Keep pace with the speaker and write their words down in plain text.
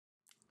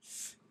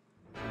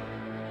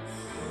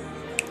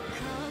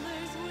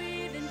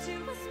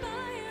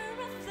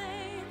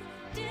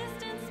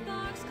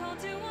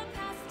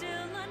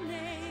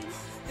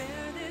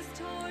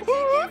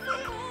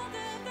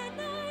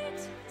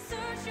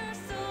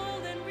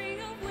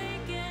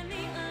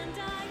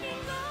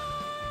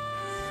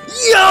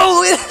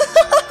Yo!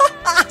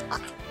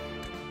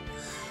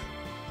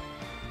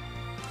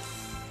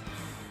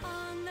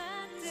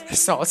 I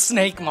saw a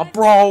snake, my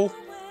bro.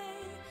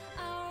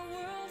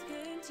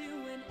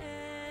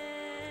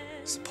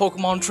 There's a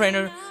Pokemon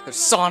trainer. There's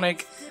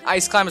Sonic.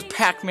 Ice Climber's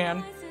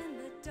Pac-Man.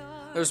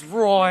 There's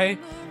Roy.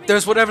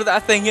 There's whatever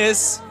that thing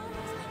is.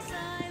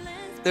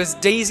 There's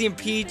Daisy and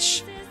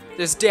Peach.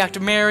 There's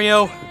Dr.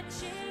 Mario.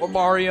 Or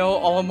Mario.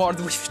 All of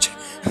Mario.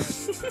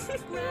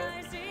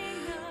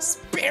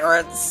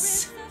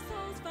 Spirits.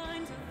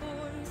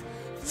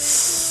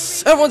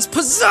 Everyone's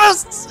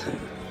possessed.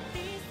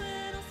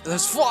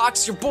 There's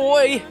Fox, your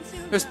boy.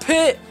 There's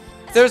Pit.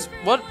 There's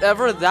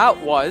whatever that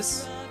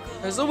was.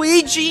 There's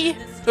Luigi.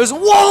 There's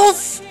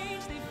Wolf.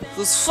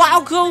 There's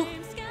Falco.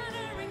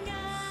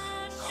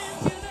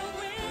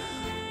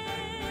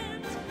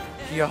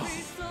 Yo.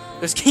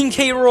 There's King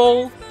K.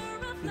 Rool.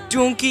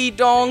 Donkey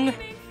Dong.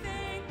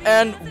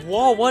 And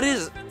whoa, what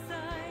is?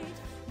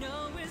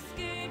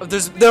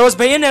 There was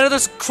Bayonetta.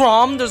 There's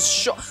Chrom.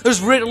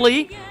 There's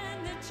Ridley.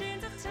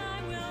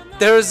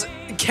 There's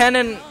Ken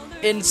and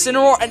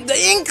Incineroar and the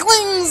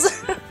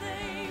Inklings.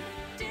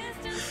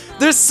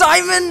 There's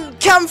Simon,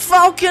 Cam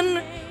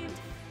Falcon,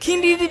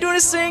 King Dedede doing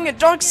his thing, and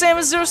Dark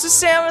Samus, Zero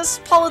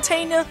Samus,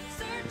 Palutena.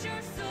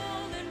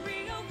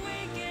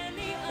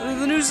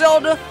 The new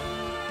Zelda.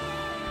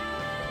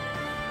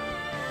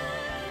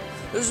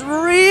 There's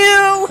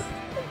Ryu,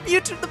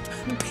 Mewtwo, the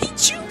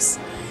Pichus,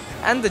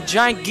 and the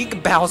giant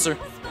Giga Bowser.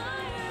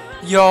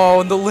 Yo,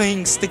 and the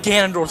Lynx, the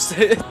Ganondorfs,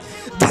 the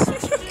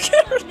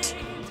character.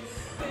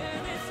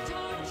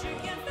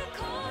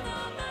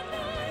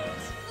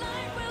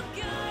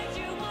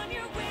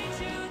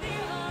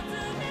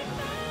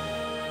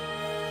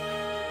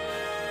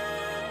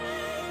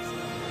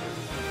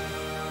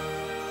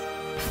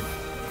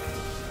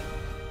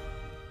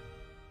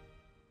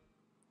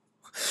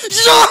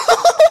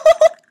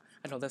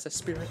 I know that's a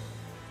spirit.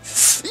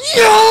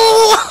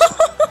 Yo!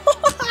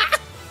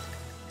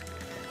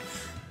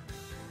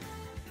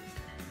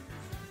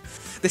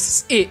 This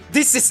is it.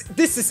 This is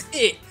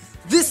it.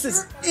 This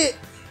is it.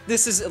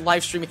 This is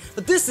live streaming.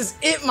 But this is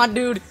it, my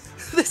dude.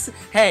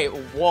 Hey,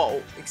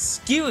 whoa.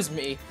 Excuse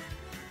me.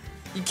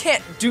 You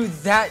can't do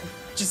that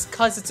just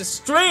cause it's a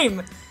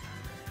stream.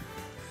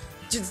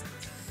 Just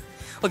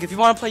look, if you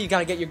want to play, you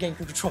gotta get your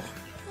GameCube controller.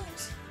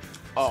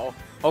 Oh,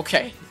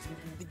 okay.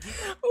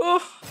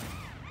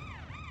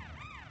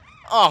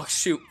 Oh,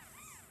 shoot.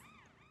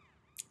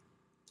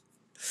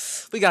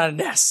 We got a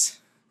NES.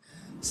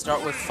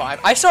 Start with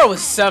 5. I started with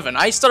 7.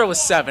 I started with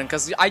 7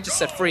 because I just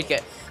said freak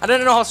it. I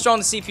didn't know how strong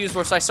the CPUs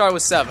were, so I started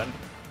with 7.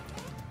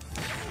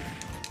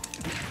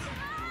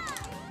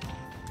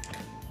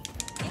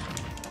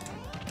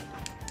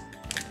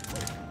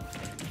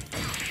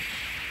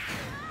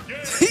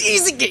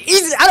 Easy game,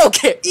 easy. I don't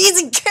care.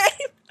 Easy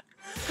game.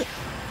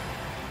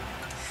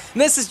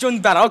 This is during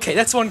the battle. Okay,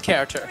 that's one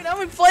character. I mean,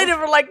 we played it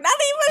for like not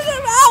even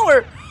an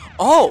hour.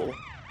 Oh,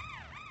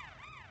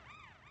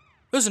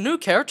 there's a new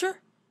character.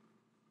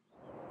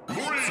 3,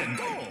 2,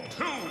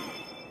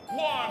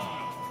 1,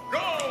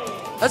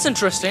 go! That's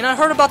interesting. I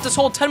heard about this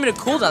whole 10-minute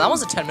cooldown. That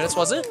wasn't 10 minutes,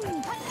 was it?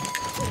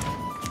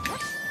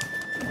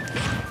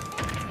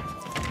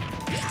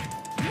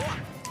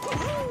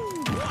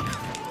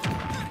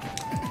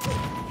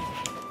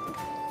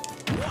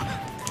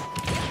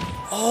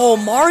 Oh,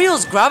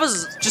 Mario's grab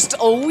is just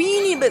a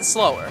weeny bit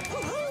slower.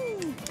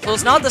 So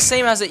it's not the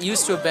same as it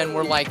used to have been,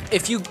 where like,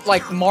 if you,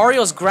 like,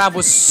 Mario's grab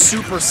was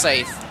super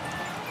safe.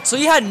 So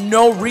you had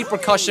no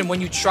repercussion when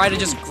you try to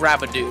just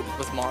grab a dude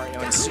with Mario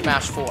in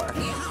Smash 4.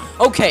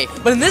 Okay,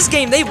 but in this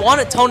game, they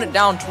want to tone it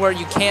down to where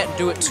you can't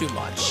do it too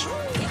much.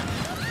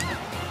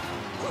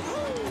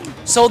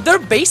 So they're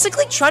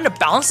basically trying to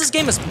balance this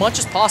game as much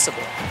as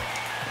possible.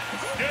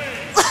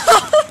 But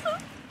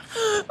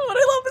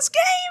I love this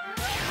game!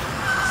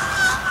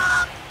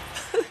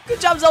 Good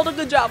job, Zelda,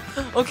 good job.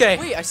 Okay.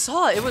 Wait, I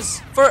saw it. It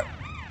was for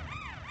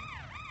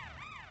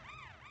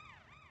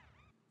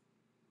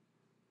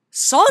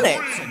Sonic.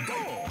 3,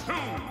 2,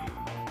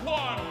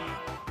 1,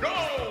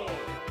 go!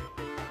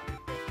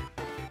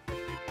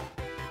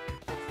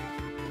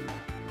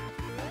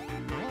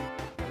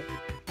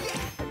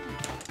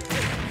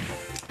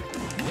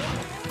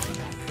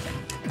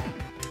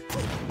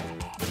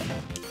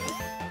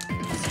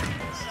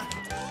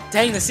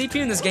 Dang, the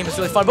CPU in this game is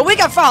really fun, but we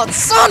got found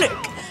Sonic!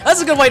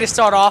 That's a good way to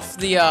start off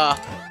the,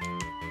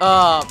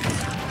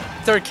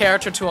 third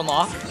character to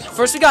unlock.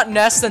 First we got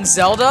Ness, then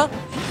Zelda,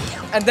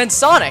 and then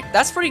Sonic.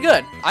 That's pretty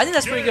good. I think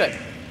that's pretty good.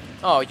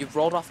 Oh, you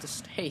rolled off the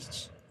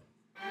stage.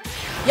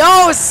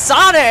 Yo,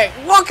 Sonic!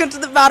 Welcome to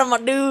the battle, my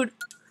dude!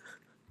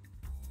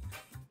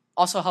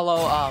 Also,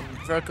 hello,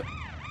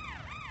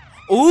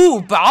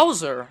 Ooh,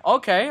 Bowser!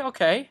 Okay,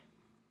 okay.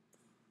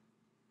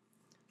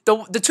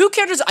 The two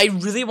characters I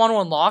really want to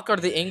unlock are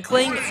the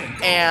Inkling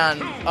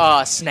and,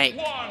 Snake.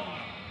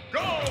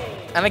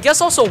 And I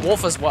guess also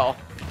Wolf as well.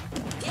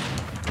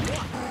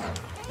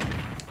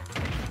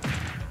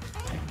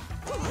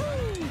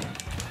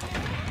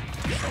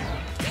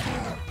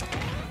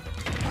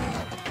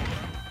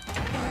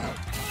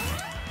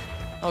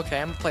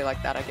 Okay, I'm gonna play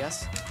like that, I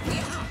guess.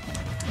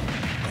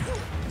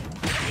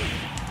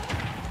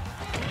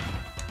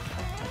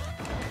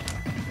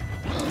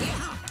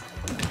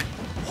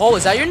 Oh,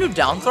 is that your new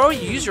down throw?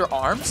 You use your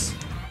arms?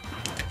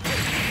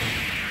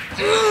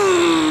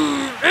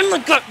 In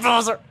the gut,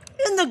 Bowser!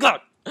 In the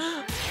gut!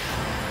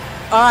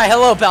 Alright,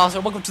 hello, Bowser.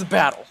 Welcome to the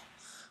battle.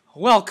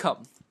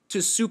 Welcome to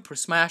Super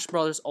Smash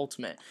Bros.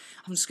 Ultimate.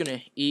 I'm just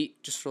gonna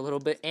eat just for a little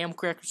bit. Am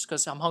crackers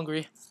because I'm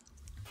hungry.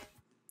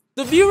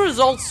 The view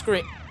results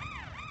screen.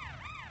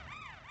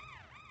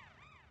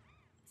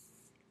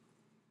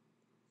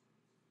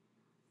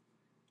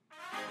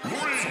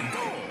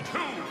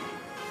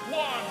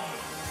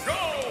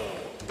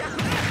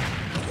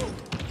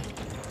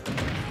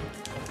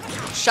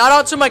 Shout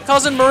out to my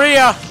cousin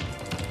Maria.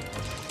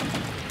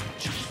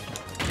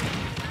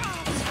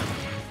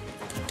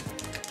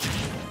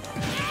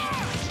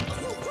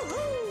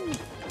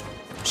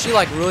 She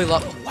like really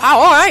wow,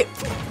 all right.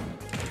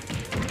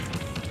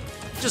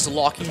 Just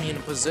locking me in a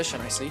position,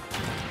 I see.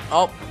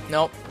 Oh,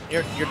 no,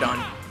 you're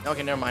done.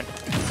 Okay, never mind.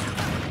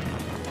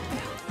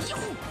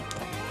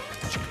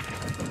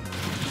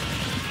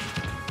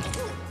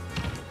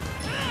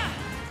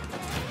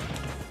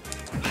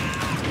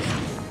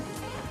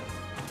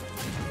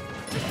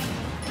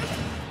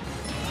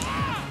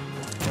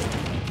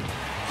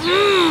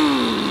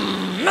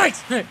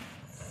 Nice!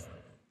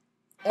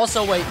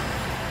 Also, wait.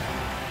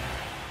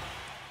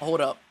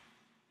 Hold up.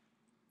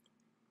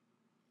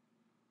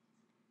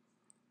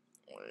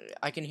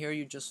 I can hear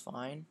you just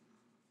fine.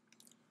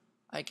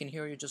 I can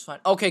hear you just fine.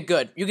 Okay,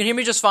 good. You can hear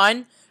me just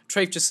fine?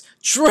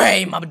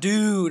 Trey, my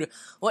dude!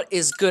 What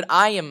is good?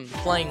 I am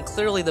playing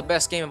clearly the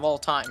best game of all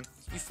time.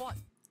 You fought.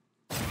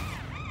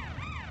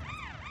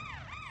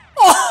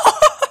 Oh!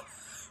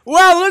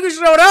 Wow, look who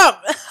showed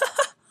up!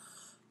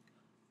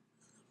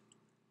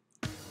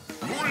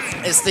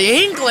 It's the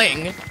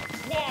Inkling!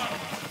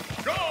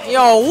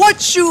 Yo,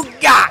 what you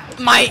got,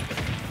 mate?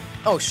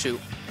 Oh,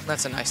 shoot.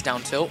 That's a nice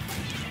down tilt.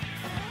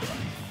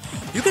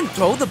 You can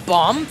throw the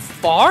bomb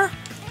far?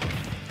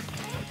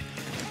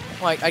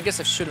 Like, I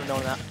guess I should have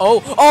known that.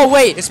 Oh,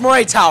 wait, it's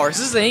Moray Towers.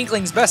 This is the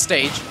Inkling's best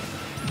stage.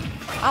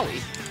 Owie.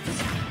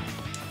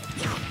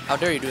 How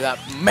dare you do that,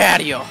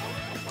 Mario?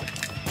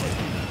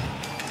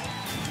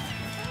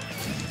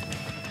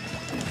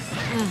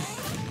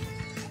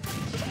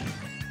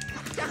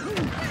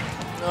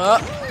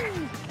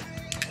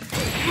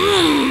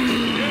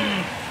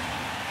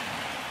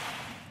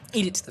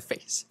 Eat it to the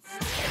face.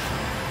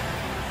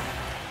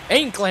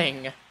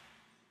 Inkling!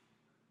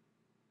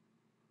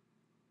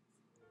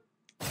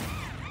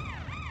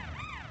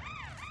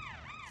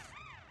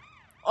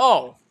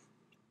 Oh.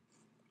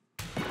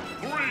 3,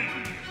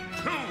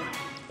 2,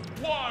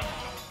 1,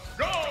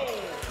 go!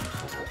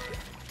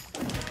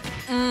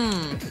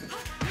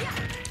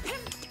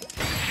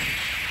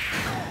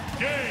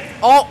 Game.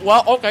 Oh,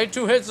 well, okay,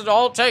 2 hits is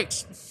all it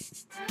takes.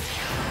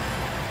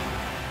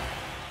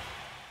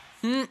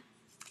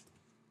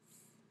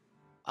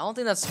 I don't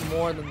think that's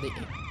more than the...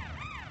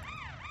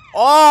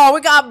 Oh,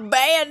 we got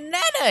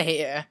Bayonetta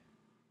here.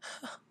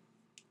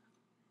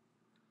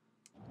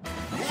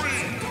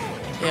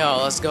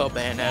 Yo, let's go,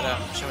 Bayonetta.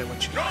 Show me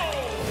what you got.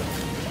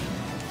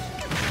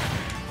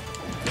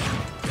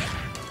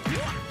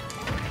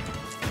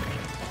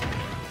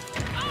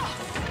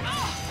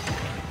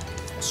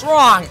 What's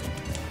wrong?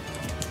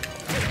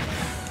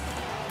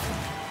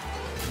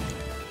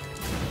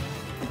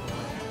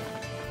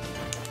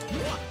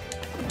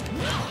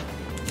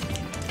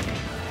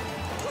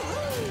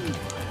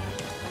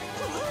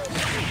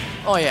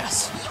 Oh,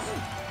 yes.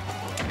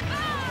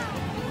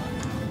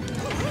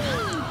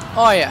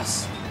 Oh,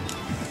 yes.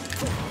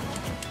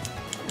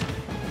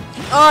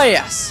 Oh,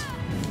 yes.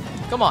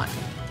 Come on.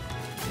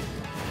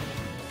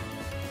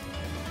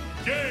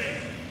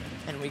 Game.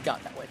 And we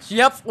got that witch.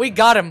 Yep, we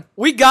got him.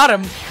 We got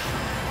him.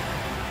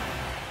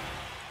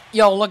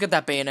 Yo, look at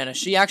that Bayonetta.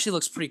 She actually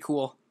looks pretty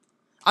cool.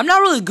 I'm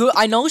not really good.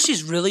 I know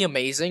she's really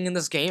amazing in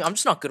this game. I'm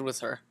just not good with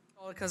her.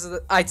 Because of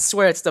the, I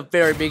swear it's the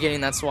very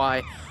beginning, that's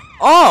why.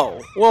 Oh,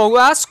 well,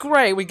 that's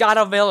great. We got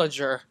a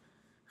villager.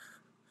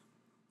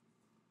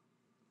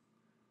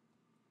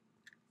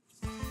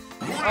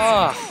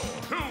 Oh,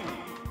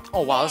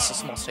 wow, this is a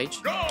small stage.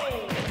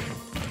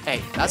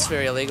 Hey, that's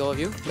very illegal of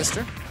you,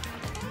 mister.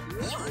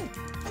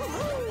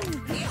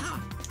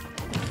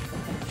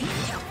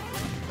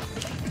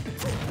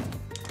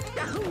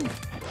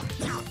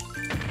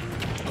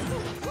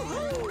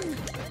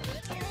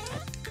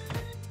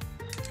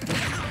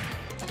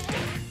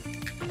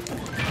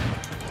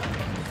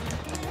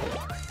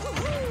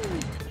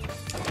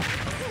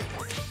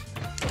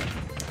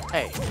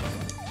 Hey.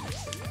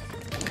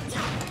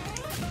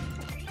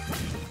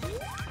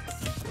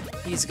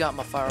 He's got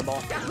my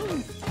fireball.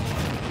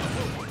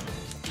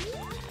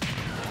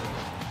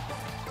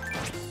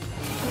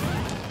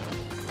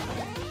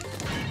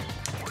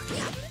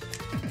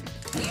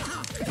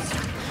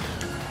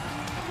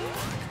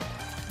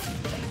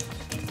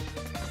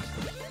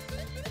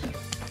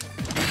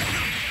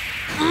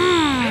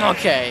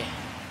 Okay.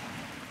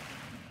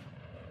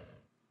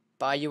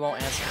 But you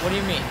won't answer. What do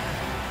you mean?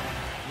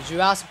 Did you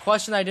ask a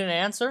question I didn't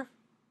answer?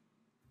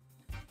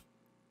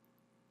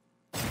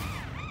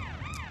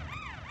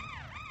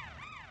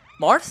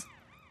 Marth?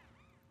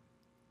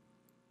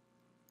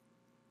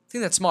 I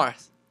think that's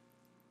Marth.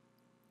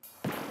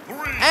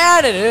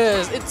 And it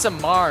is! It's a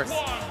Marth.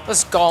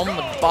 Let's go on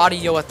the body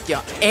you with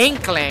your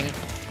ankling.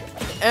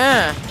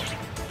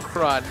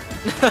 Crud.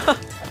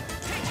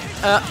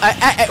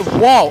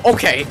 Whoa,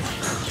 okay.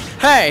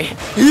 Hey!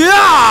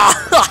 Yeah!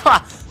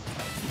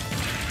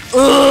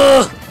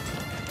 Ugh!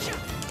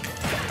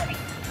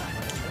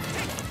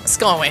 Let's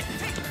go away.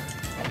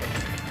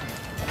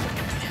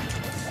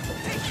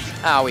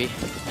 Owie.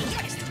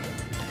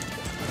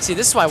 See,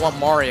 this is why I want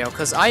Mario,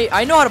 because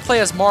I know how to play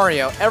as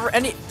Mario.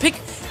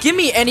 Give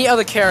me any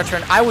other character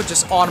and I would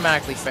just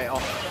automatically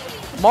fail.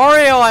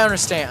 Mario, I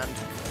understand.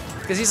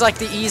 Because he's like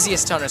the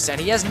easiest to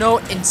understand. He has no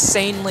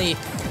insanely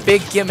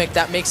big gimmick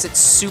that makes it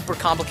super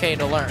complicated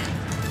to learn.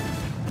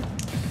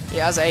 He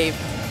has a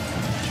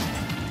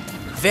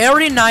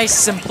very nice,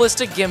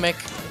 simplistic gimmick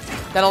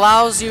that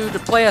allows you to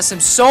play as him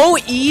so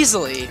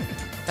easily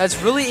that it's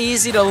really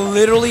easy to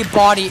literally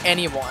body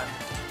anyone.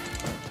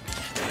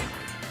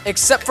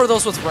 Except for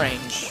those with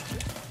range.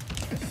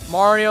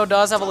 Mario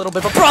does have a little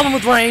bit of a problem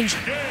with range.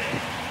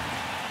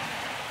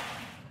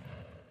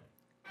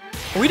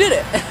 We did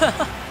it!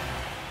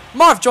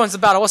 Marth joins the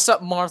battle. What's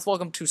up, Marth?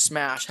 Welcome to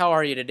Smash. How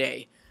are you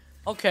today?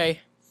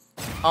 Okay.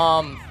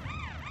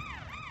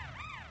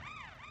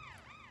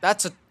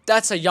 That's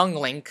a young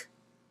Link.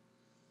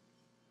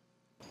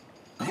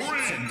 3, 2,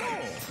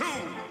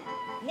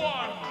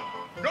 1,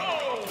 go!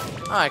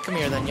 Alright, come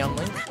here then, young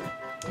Link.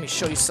 Let me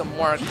show you some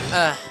work.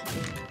 Oh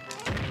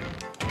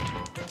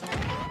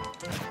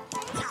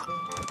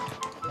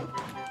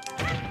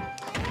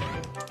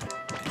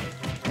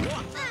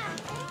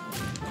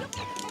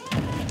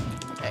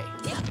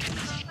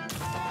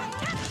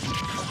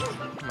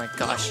my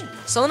gosh.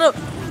 Something up.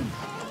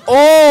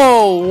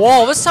 Oh,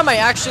 whoa. This time I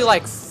actually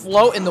like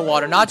float in the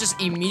water, not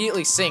just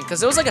immediately sink. Because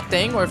there was like a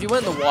thing where if you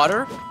went in the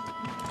water,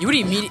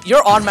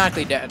 you're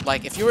automatically dead.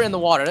 Like if you were in the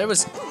water, there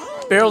was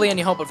barely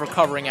any hope of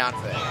recovering out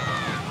of it.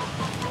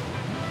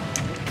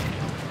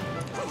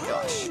 Oh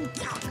gosh.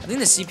 I think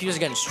the CPU is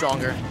getting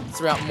stronger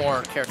throughout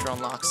more character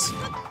unlocks.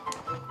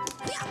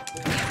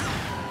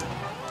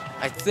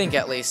 I think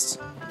at least.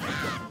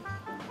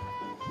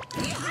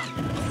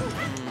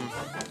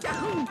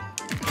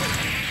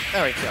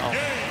 There we go.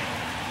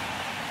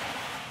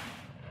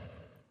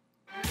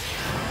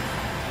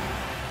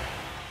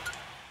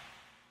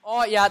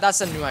 Oh, yeah,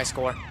 that's a new high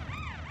score.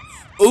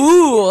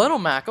 Ooh, Little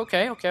Mac.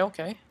 Okay, okay,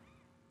 okay.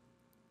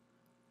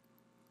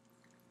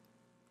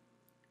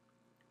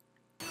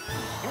 3,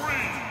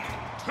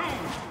 2,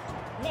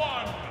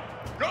 1,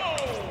 go!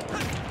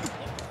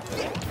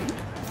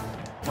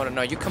 Oh,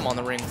 no, you come on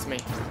the ring with me.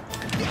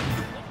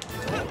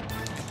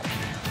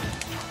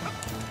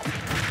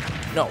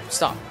 No,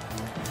 stop.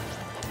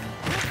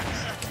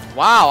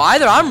 Wow,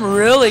 either I'm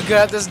really good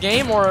at this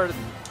game or...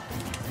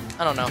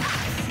 I don't know.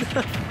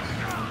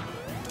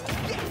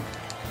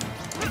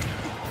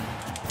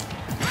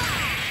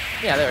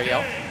 Yeah, there we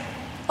go.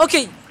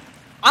 Okay,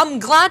 I'm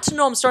glad to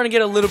know I'm starting to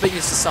get a little bit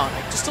used to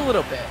Sonic. Just a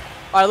little bit.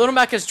 Alright, Little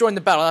Mac has joined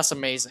the battle. That's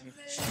amazing.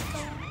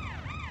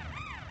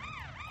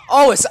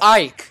 Oh, it's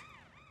Ike.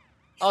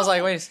 I was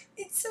like, wait.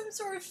 It's some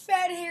sort of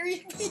fat,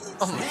 hairy beast.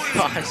 Oh my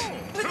gosh.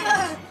 With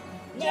a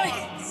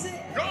giant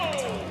zit.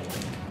 Go!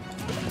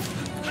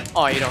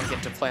 Oh, you don't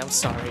get to play. I'm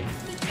sorry.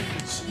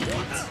 Cheat.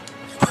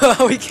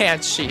 We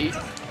can't cheat.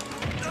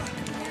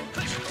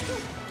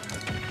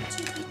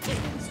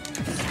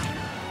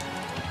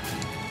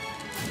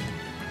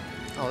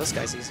 Oh, this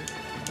guy's easy.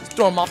 Just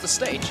throw him off the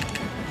stage.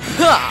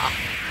 Ha!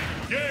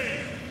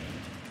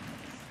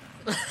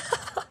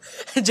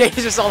 Jay's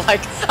just all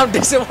like, I'm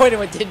disappointed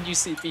with didn't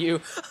use CPU.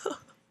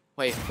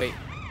 Wait.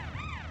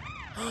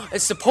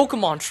 It's the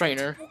Pokemon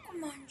trainer.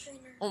 Pokemon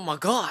trainer. Oh my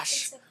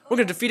gosh. It's a We're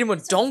gonna defeat him with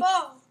It's a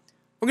foe.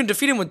 We're gonna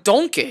defeat him with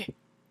Donkey.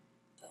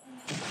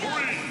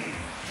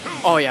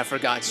 Oh yeah, I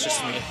forgot. It's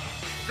just me.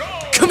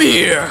 Come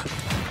here.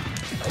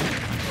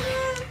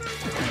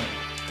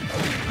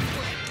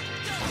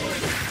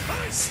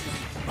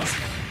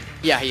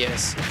 Yeah, he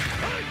is.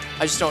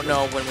 I just don't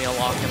know when we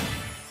unlock him.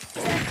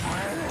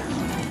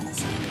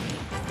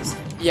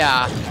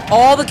 Yeah,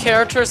 all the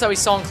characters that we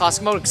saw in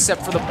Classic Mode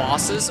except for the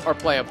bosses are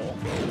playable.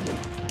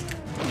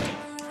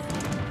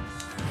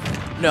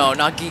 No,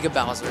 not Giga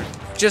Bowser.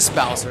 Just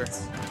Bowser.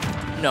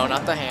 No,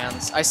 not the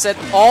hands. I said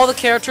all the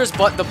characters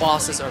but the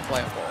bosses are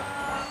playable.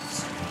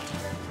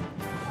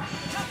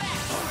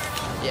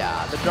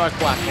 Yeah, the Dark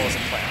Black Hole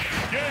isn't playable.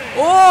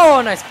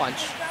 Oh, nice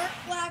punch. Dark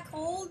black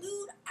hole,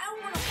 dude. I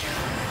want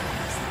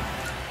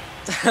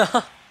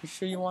to. You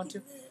sure you want to?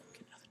 Get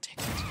another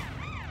ticket.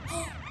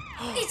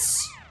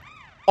 It's.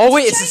 Oh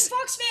wait, Giant it's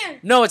Fox Man.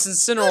 no, it's Oh,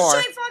 Incineroar.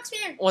 Giant Fox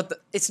Man. What the?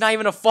 It's not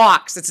even a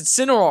fox. It's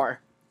Incineroar.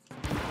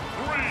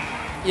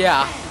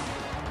 Yeah.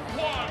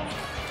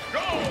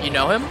 You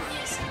know him?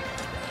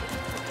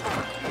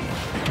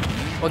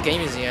 What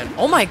game is he in?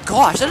 Oh my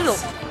gosh, I didn't know.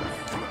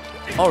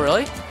 Oh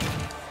really?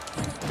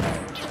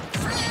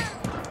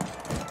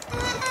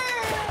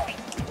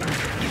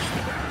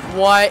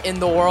 What in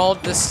the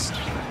world? This.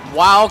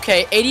 Wow,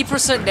 okay.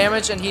 80%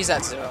 damage and he's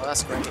at 0.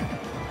 That's great.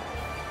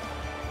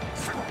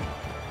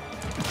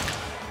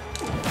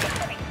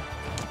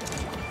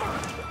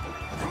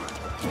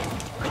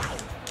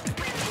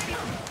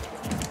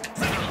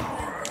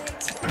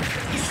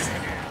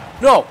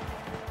 No!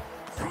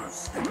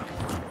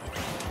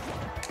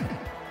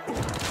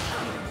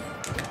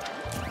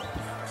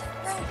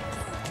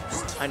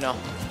 I know.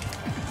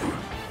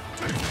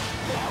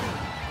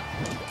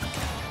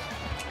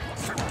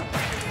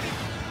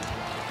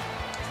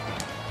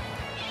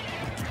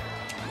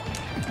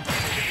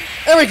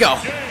 There we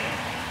go!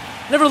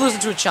 Never losing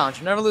to a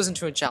challenger. Never losing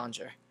to a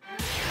challenger.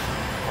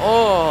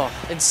 Oh,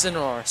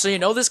 Incineroar. So you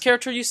know this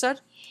character you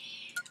said?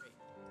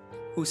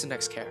 Who's the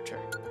next character?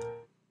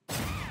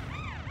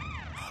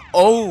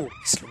 Oh,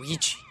 it's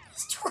Luigi.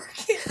 He's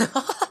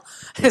twerking.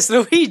 It's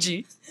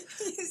Luigi.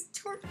 He's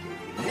twerking.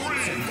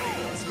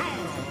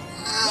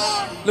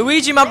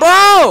 Luigi, my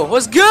bro!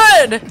 What's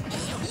good?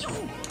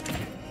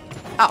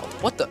 Ow,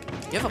 what the?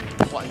 You have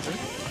a plunger?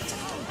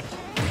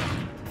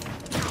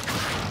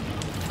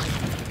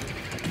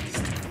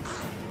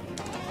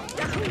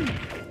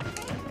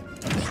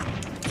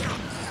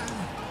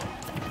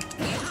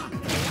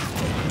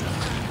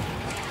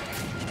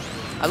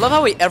 I love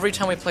how every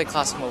time we play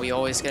Classic Mode, we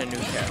always get a new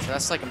character.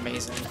 That's like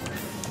amazing.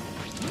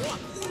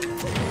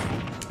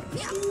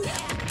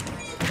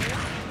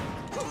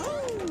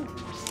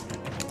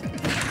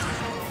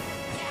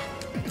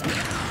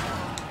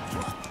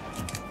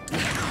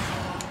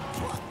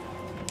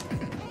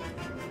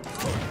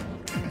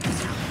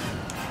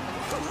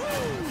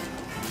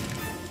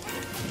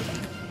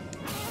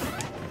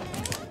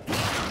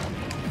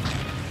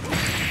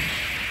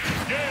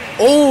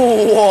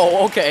 Oh,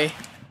 whoa, okay.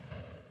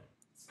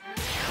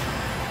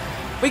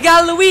 We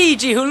got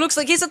Luigi, who looks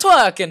like he's a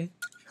twerking.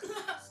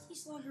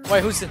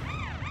 Wait, who's it?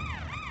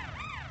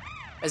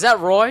 Is that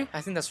Roy?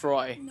 I think that's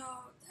Roy. No,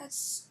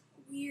 that's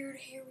weird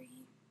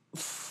hairy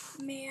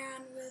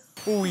man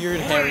with.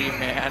 Weird hairy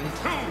man. 2,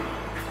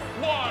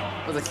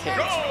 1, With a kid.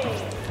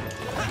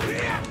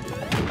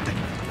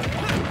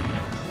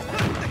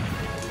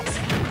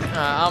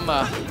 I'm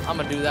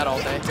gonna do that all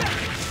day.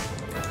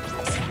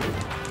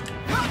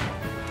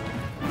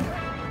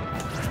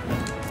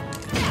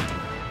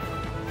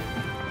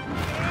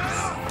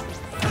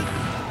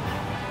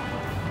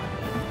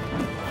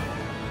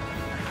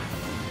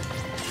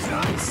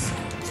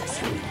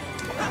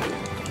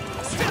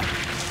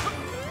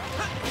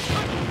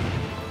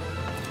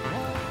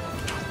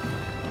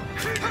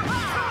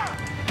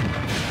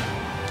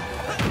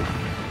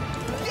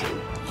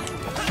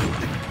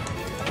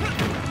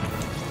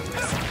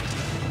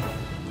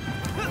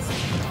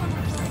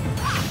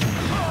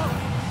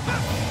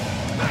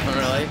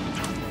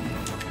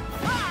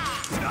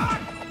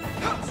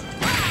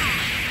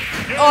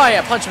 Oh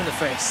yeah, punch him in the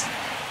face.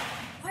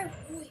 Why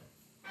Roy?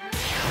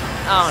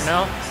 I don't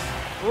know.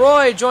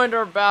 Roy joined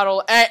our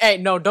battle. Hey,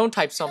 no, don't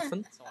type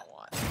something. That's all I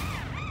want.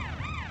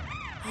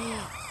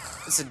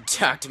 It's a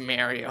Dr.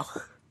 Mario.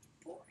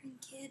 Boring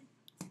kid.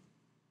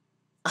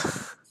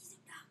 He's a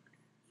doctor.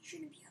 He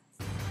shouldn't be on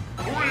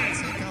the 3,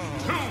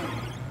 2,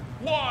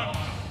 1,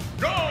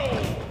 go!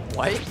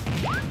 What?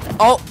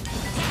 Oh.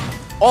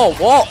 Oh,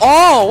 whoa.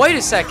 Oh, wait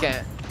a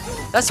second.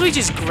 That's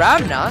Luigi's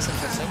grab now. That's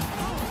interesting.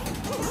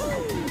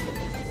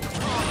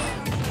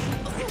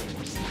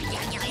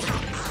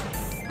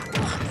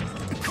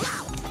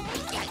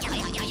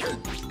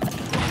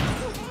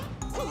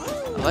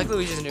 I like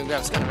Luigi's new grab.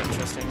 It's kind of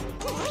interesting.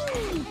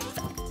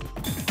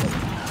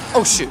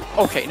 Oh, shoot.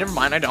 Okay, never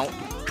mind. I don't.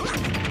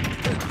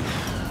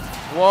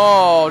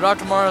 Whoa,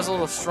 Dr. Mario's a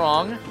little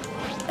strong.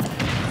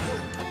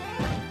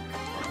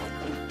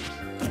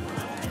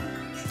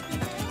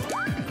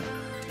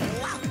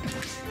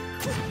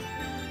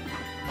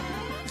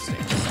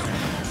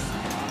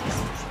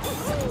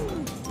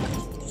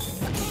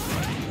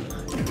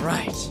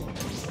 Right.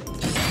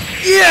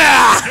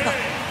 Yeah!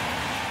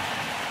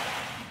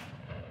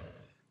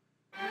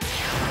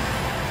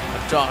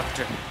 A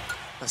doctor.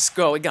 Let's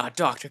go. We got a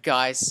doctor,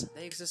 guys.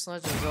 They exist in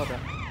Legend of Zelda.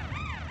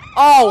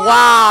 Oh,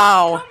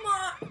 wow! Come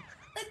on!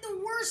 Like the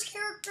worst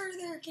character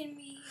there can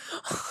be.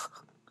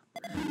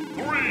 3,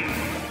 2,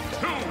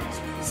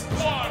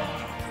 1,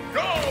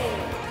 go!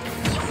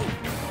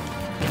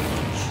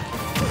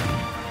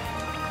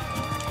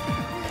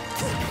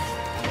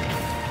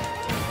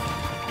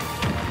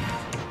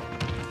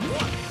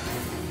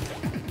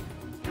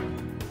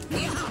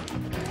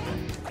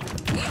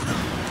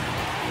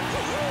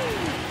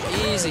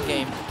 Easy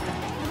game.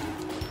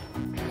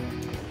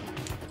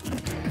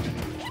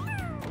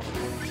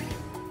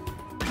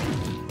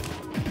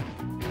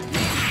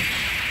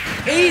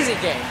 Easy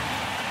game.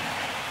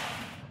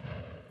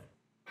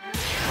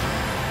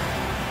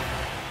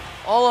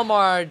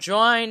 Olimar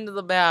joined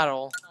the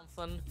battle.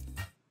 Something.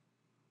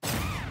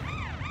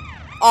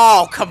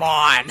 Oh, come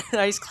on.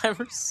 Ice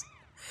climbers.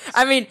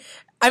 I mean,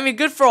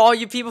 good for all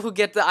you people who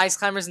get the ice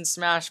climbers in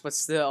Smash, but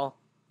still.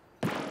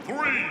 3,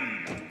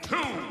 2,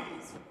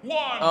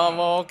 1.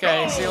 Well,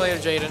 okay. See you later,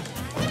 Jaden.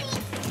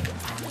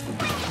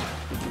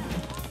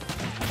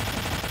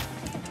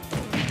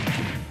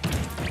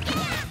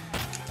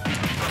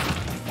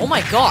 Oh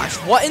my gosh,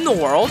 what in the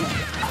world?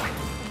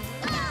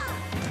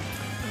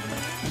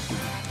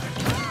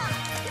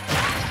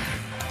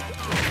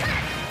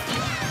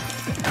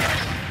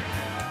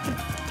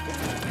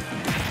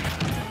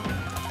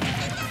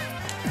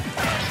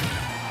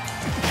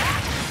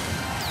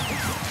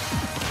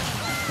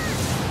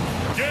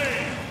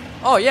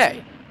 Oh,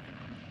 yay.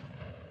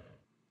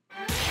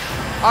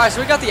 Alright,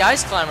 so we got the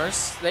Ice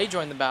Climbers. They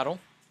joined the battle.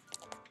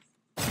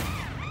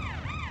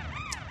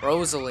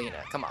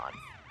 Rosalina, come on.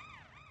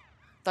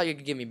 Thought you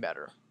could give me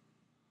better.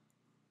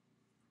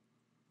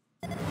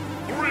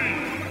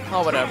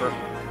 Oh, whatever.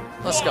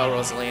 Let's go,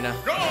 Rosalina.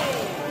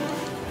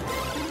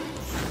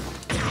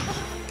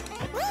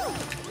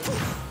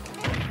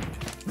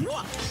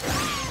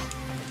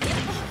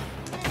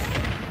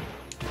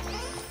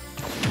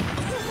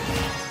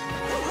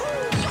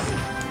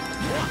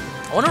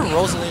 I wonder if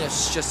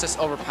Rosalina's just as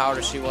overpowered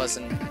as she was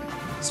in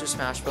Super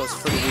Smash Bros.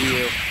 For the Wii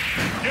U.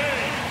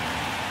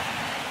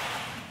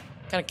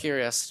 Kind of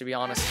curious, to be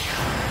honest.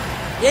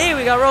 Yay,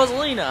 we got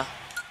Rosalina!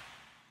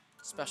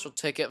 Special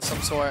ticket of some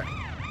sort.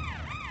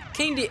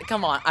 King D,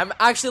 come on, I'm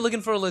actually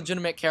looking for a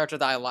legitimate character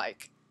that I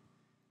like.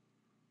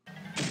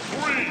 3, 2,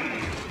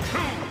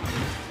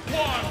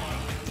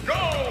 1, go!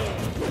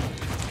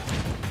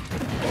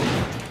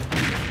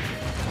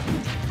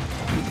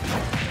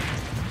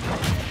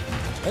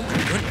 Oh my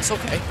goodness,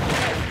 okay.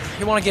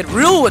 You wanna get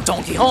real with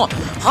Donkey, huh?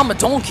 I'm a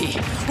donkey.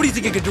 What do you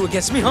think you could do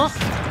against me, huh?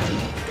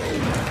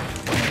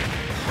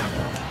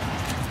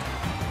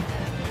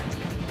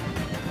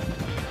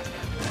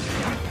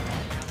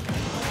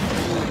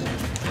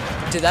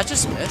 Did that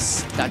just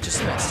miss? That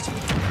just missed.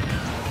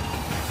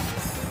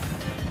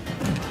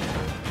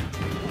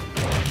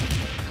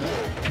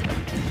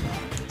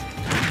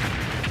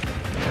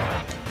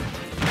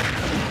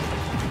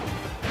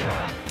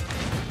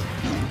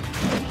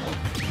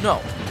 No.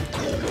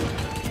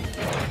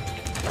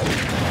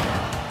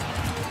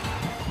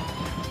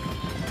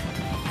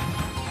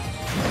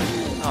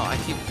 Oh, I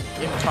keep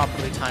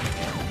improperly timed.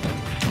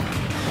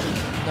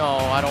 No,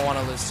 I don't want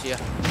to lose to you.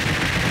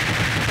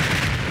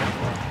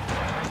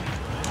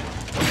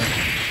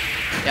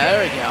 Yeah,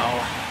 there we go.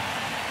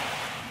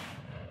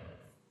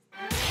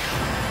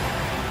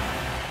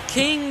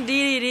 King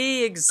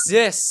DDD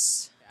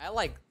exists. I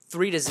like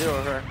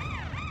 3-0 her.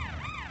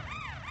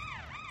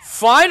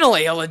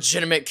 Finally, a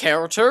legitimate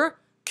character,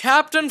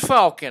 Captain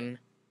Falcon.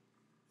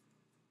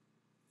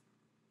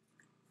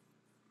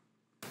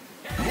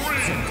 3, 2,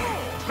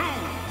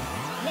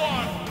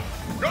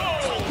 1, go!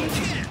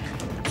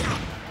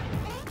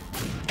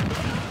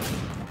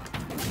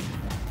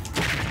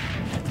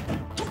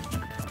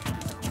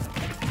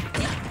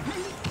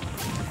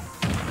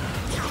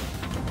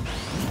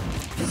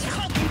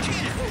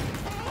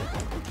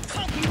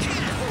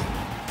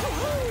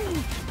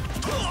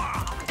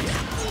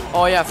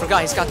 Oh yeah, I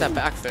forgot he's got that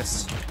back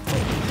fist.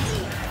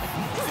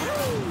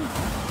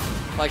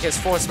 Like his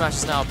forward smash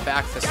is now a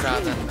back fist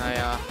rather than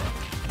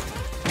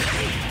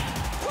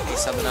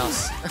something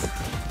else.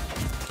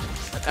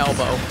 An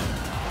elbow.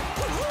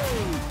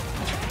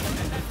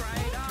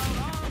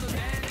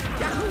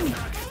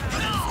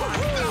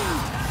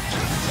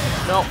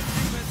 No.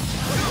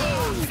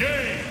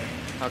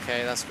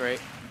 Okay, that's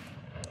great.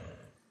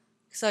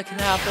 Because that can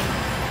happen.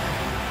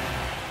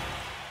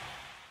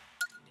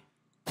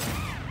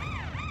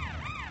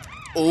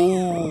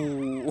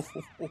 Oh.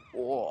 3,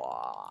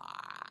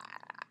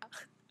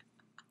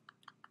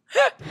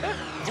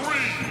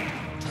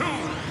 2,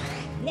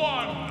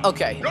 1,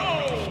 Okay.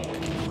 go!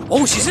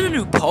 Oh, she's in a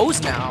new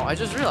pose now. I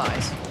just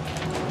realized.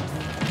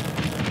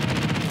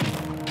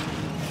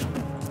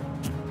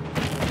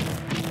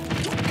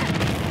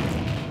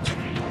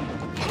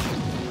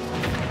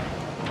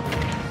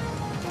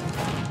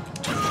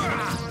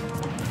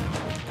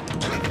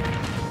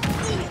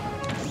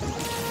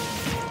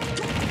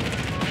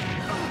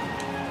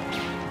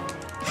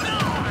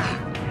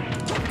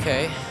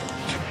 Okay.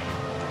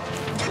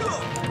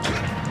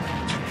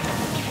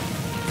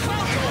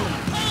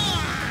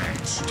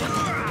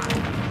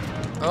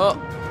 Oh.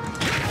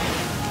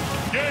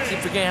 Keep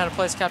forgetting how to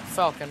play as Captain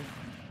Falcon.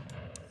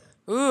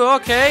 Ooh,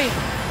 okay.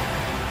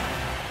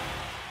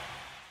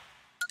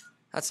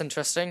 That's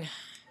interesting.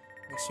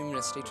 Next few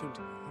minutes, stay tuned.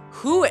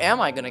 Who am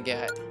I gonna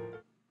get?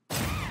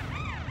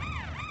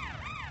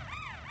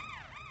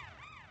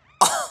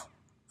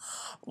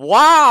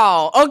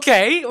 Wow!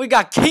 Okay, we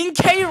got King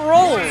K.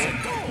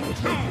 Rool!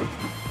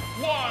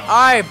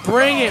 Alright,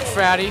 bring it,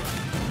 fatty.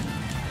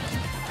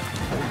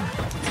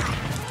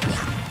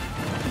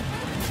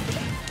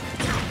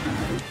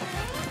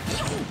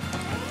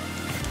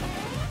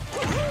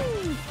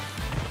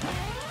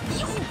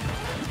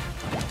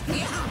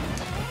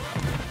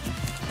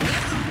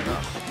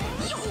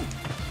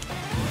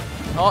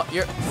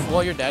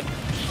 Oh, you're dead.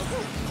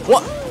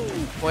 What?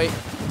 Wait.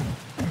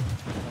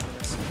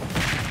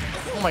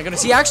 Oh my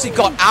goodness, he actually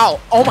got out.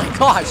 Oh my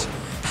gosh.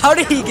 How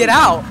did he get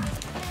out?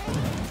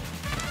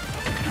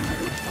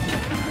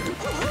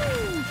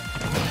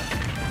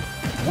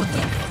 What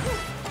the?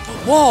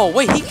 Whoa,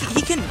 wait,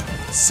 he can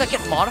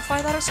second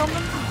modify that or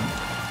something?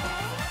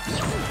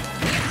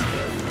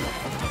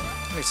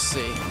 me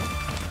see.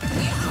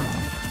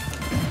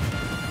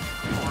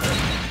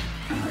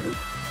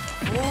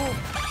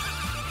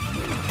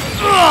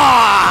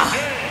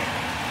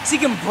 So he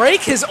can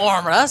break his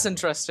armor. That's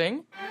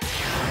interesting.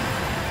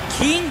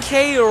 King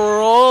K.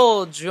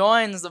 Rool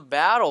joins the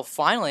battle.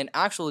 Finally, an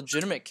actual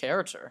legitimate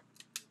character.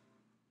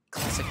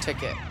 Classic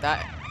ticket.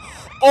 That.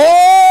 Oh!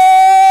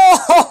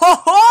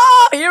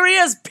 Here he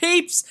is,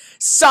 peeps.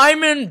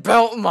 Simon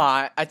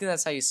Belmont. I think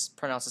that's how you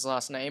pronounce his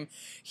last name.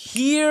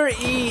 Here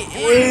he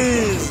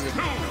is.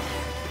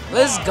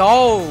 Let's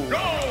go.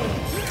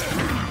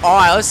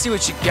 Alright, let's see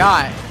what you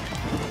got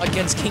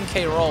against King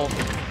K. Rool,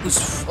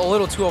 who's a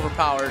little too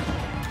overpowered.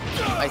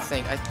 I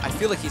think. I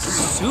feel like he's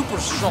super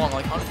strong,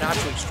 like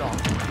unnaturally strong.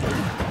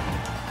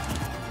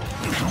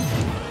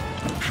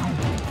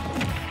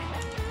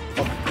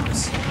 Oh my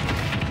goodness.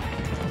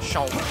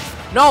 Show.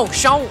 No,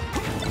 show.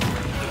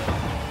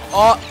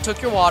 Oh,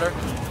 took your water.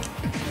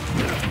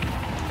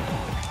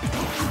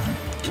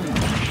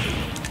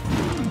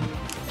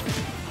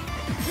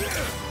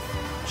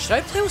 Should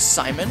I play with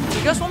Simon? Do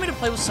you guys want me to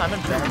play with Simon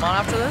Belmont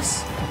after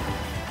this?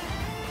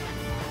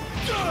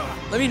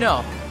 Let me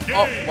know.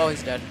 Oh, well,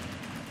 he's dead.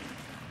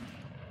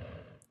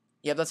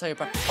 Yep, that's how you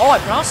pronounce. Oh, I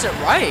pronounced it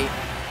right.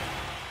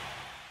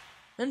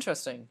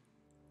 Interesting.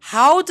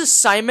 How does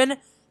Simon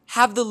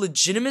have the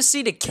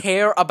legitimacy to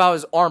care about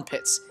his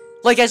armpits?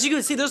 Like, as you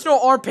can see, there's no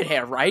armpit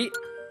hair, right?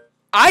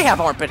 I have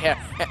armpit hair.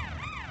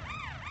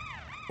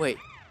 Wait.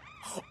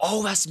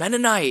 Oh, that's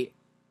Mennonite.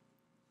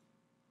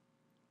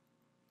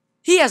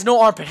 He has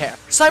no armpit hair.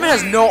 Simon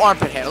has no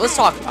armpit hair. Let's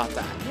talk about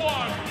that.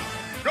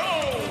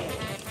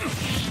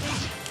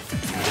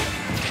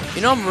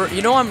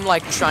 You know I'm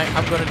like trying.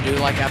 I'm gonna do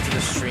like after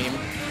the stream.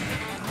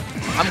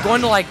 I'm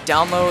going to like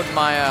download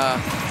my.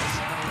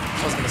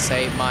 I was gonna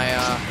say my.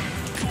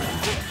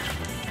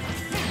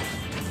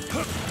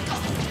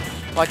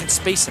 Well, I can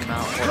space him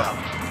out. Hold on.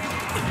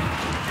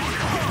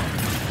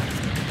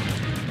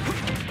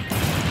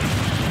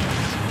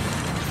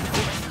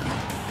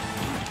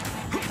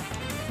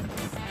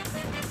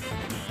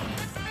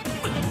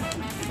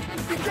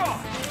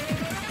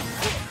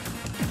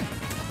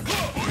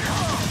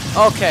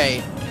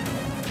 Okay.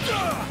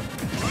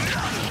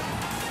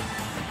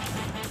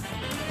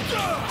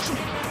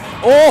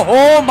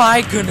 Oh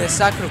my goodness,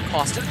 that could have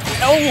cost a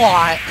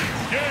lot.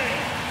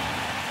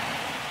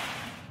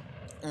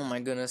 Oh my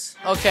goodness.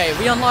 Okay,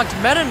 we unlocked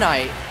Meta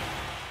Knight.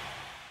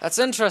 That's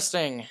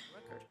interesting.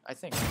 I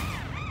think.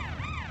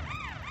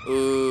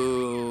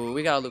 Ooh,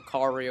 we got a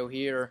Lucario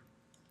here.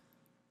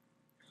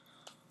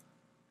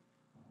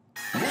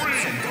 3, 2,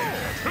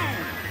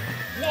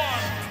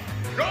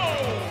 1, go!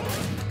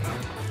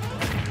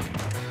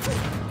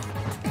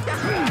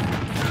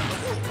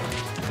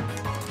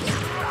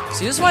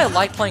 See, this is why I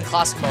like playing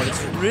classic mode.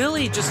 It's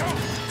really just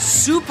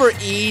super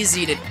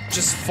easy to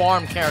just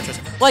farm characters.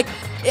 Like,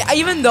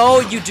 even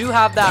though you do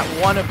have that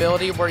one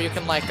ability where you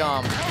can, like,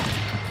 what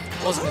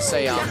was I gonna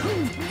say, oh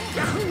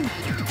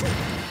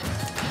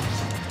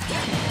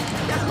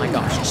my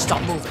gosh, just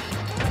stop moving.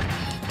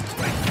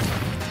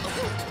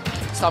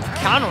 Stop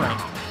countering.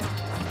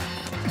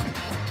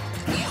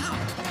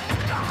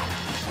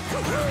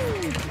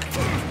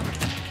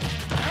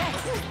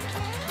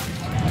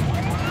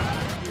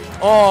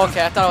 Oh,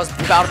 okay, I thought I was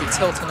about to be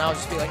tilted, and I would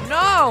just be like,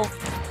 no!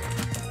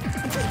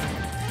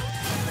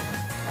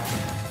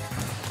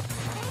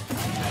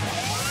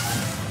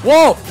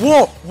 Whoa,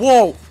 whoa,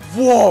 whoa,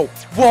 whoa,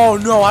 whoa,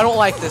 no, I don't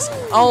like this.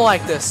 I don't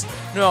like this.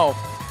 No.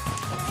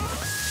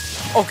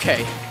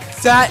 Okay.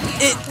 That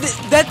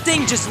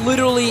thing just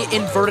literally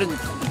inverted,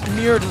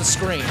 mirrored the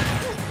screen.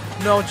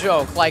 No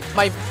joke. Like,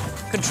 my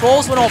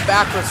controls went all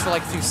backwards for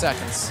like a few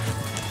seconds.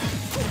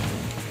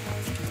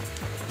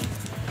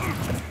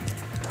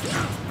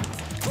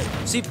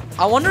 See,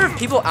 I wonder if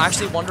people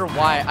actually wonder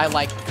why I,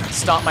 like,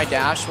 stomp my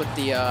dash with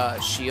the,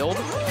 shield.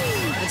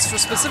 It's for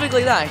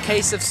specifically that, in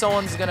case if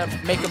someone's gonna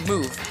make a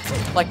move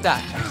like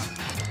that.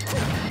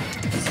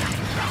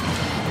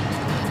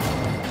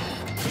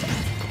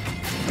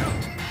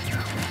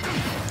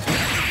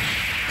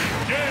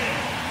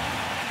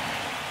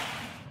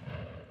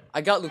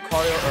 I got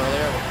Lucario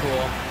earlier, but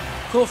cool.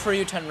 Cool for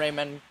you, Ten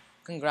Raymond.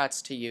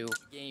 Congrats to you.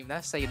 Game,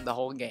 that saved the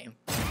whole game.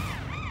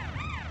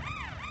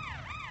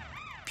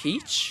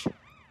 Peach?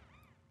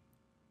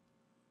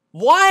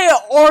 Why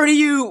are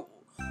you...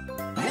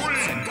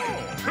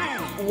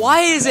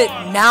 Why is it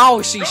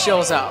now she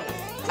shows up?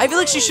 I feel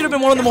like she should have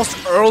been one of the most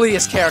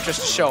earliest characters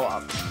to show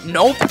up.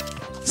 Nope.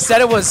 Said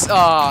it was,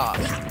 I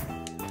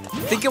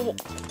think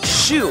it...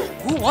 Shoot,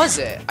 who was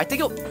it? I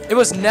think it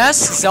was Ness,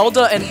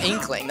 Zelda, and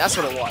Inkling. That's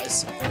what it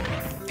was.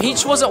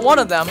 Peach wasn't one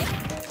of them.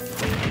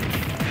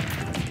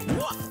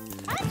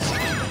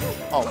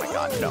 Oh my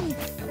god, no.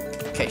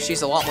 Okay,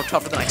 she's a lot more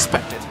tougher than I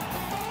expected.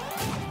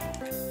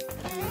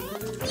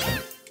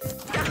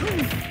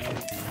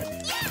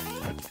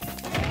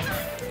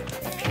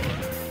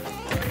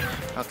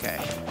 Okay.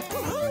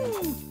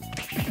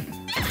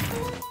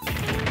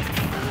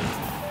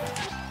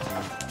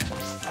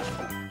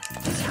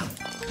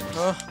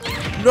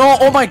 No,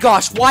 oh my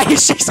gosh, why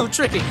is she so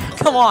tricky?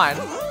 Come on.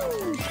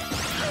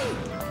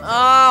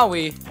 Ah,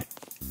 we.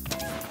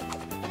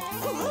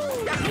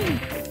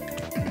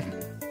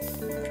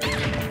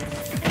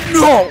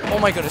 No! Oh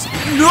my goodness.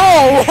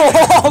 No!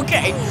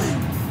 Okay.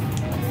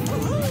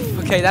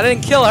 Okay, that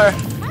didn't kill her.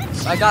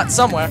 I got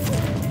somewhere.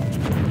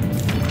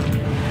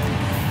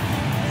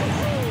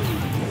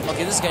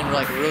 Okay, this is getting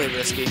like really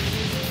risky.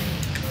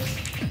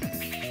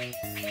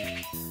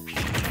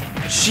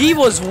 She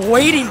was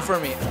waiting for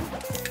me.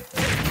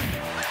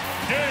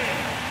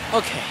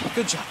 Okay,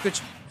 good job, good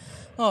job.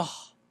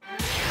 Oh.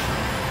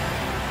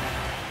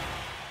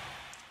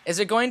 Is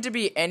there going to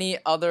be any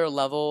other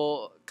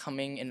level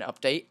coming in an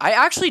update? I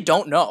actually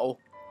don't know.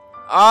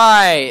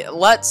 Alright,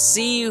 let's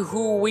see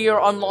who we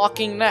are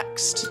unlocking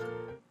next.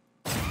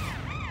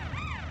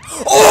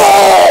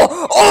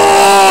 Oh!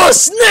 Oh!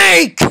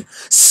 Snake!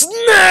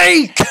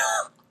 Snake!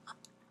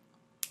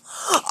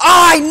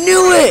 I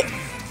knew it!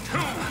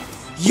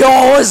 Yo,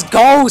 let's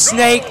go,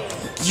 Snake!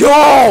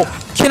 Yo!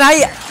 Can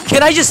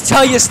I just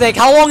tell you, Snake,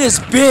 how long it's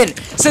been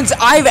since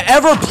I've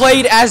ever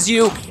played as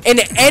you in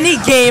any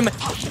game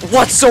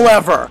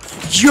whatsoever?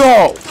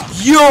 Yo!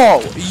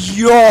 Yo!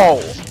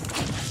 Yo!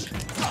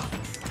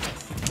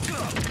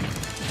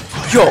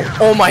 Yo!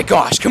 Oh my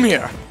gosh, come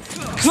here!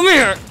 Come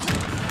here!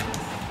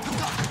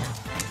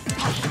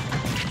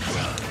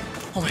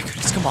 Oh my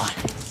goodness, come on.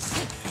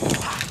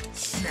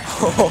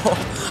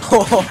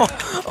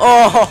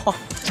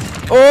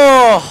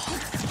 Oh!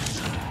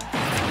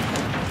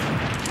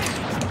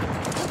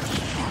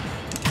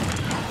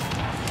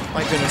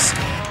 My goodness.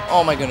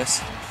 Oh my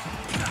goodness.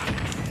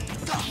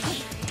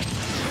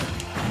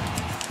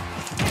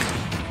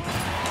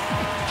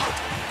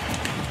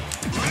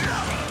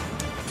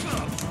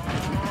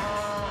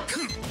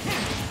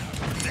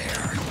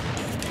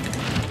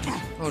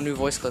 Oh, new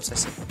voice clips, I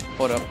see.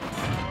 Hold up.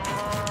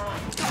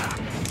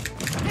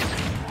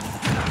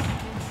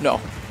 No.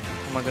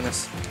 Oh my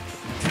goodness.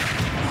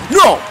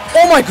 No!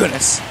 Oh my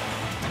goodness!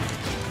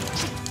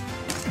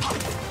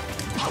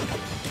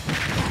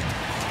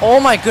 Oh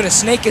my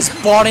goodness, Snake is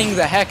botting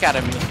the heck out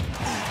of me.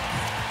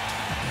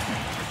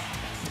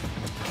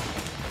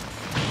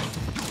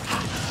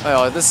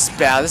 Oh, this is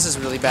bad. This is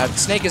really bad.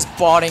 Snake is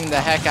botting the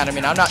heck out of me,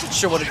 and I'm not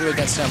sure what to do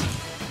against him.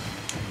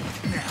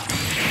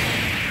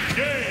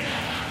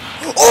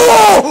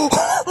 Oh!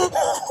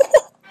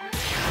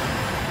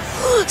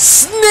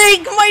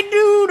 Snake, my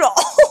dude!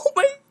 Oh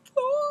my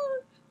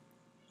god!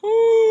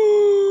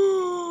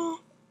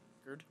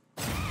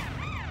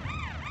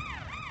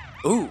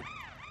 Ooh.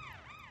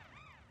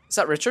 Is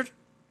that Richard?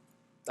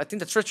 I think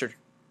that's Richard.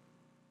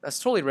 That's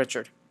totally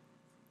Richard.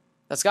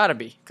 That's gotta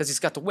be, because he's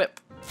got the whip.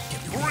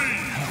 3,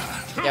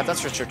 2, Yeah,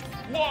 that's Richard.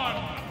 1,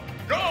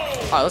 go!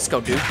 Alright, let's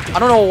go, dude. I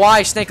don't know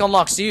why Snake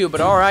unlocks you,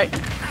 but alright.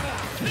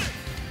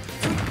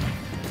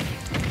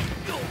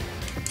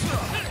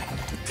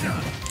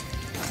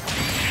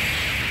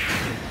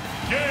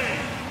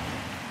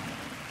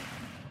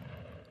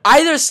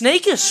 Either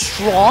Snake is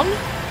strong,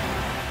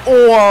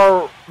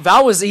 or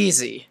that was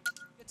easy.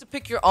 You get to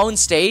pick your own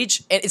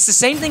stage, and it's the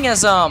same thing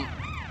as,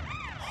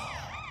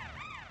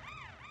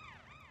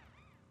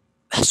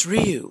 that's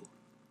Ryu.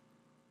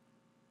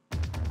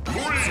 3,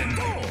 2,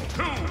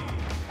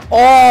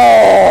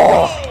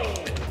 Oh!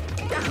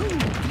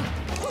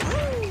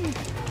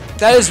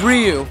 That is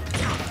Ryu.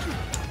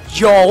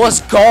 Yo,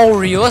 let's go,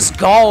 Ryu. Let's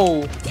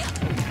go.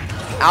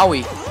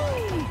 Owie.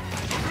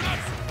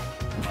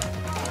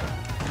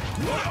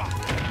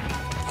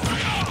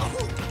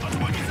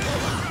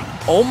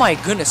 Oh my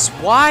goodness,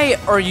 why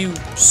are you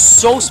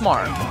so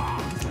smart?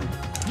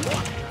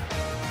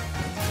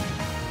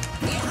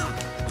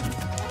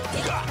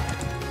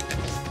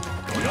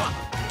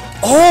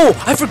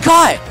 Oh, I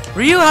forgot!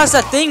 Ryu has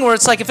that thing where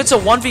it's like if it's a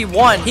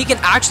 1v1, he can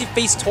actually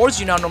face towards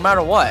you now no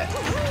matter what.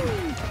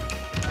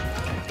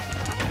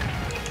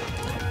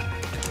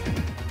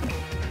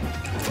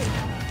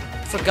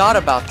 Forgot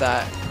about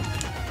that.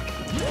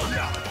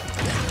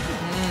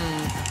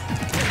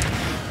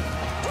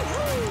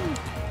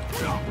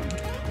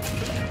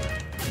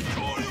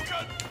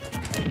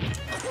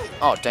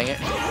 Oh, dang it.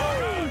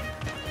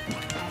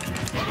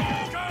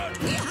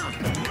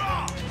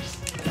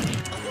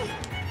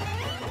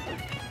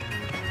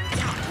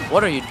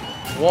 What are you doing?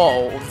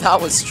 Whoa,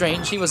 that was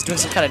strange. He was doing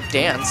some kind of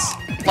dance.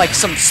 Like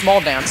some small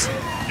dance.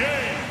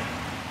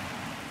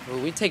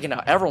 Ooh, we taking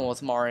out everyone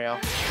with Mario.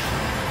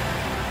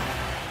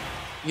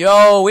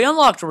 Yo, we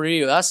unlocked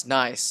Ryu. That's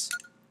nice.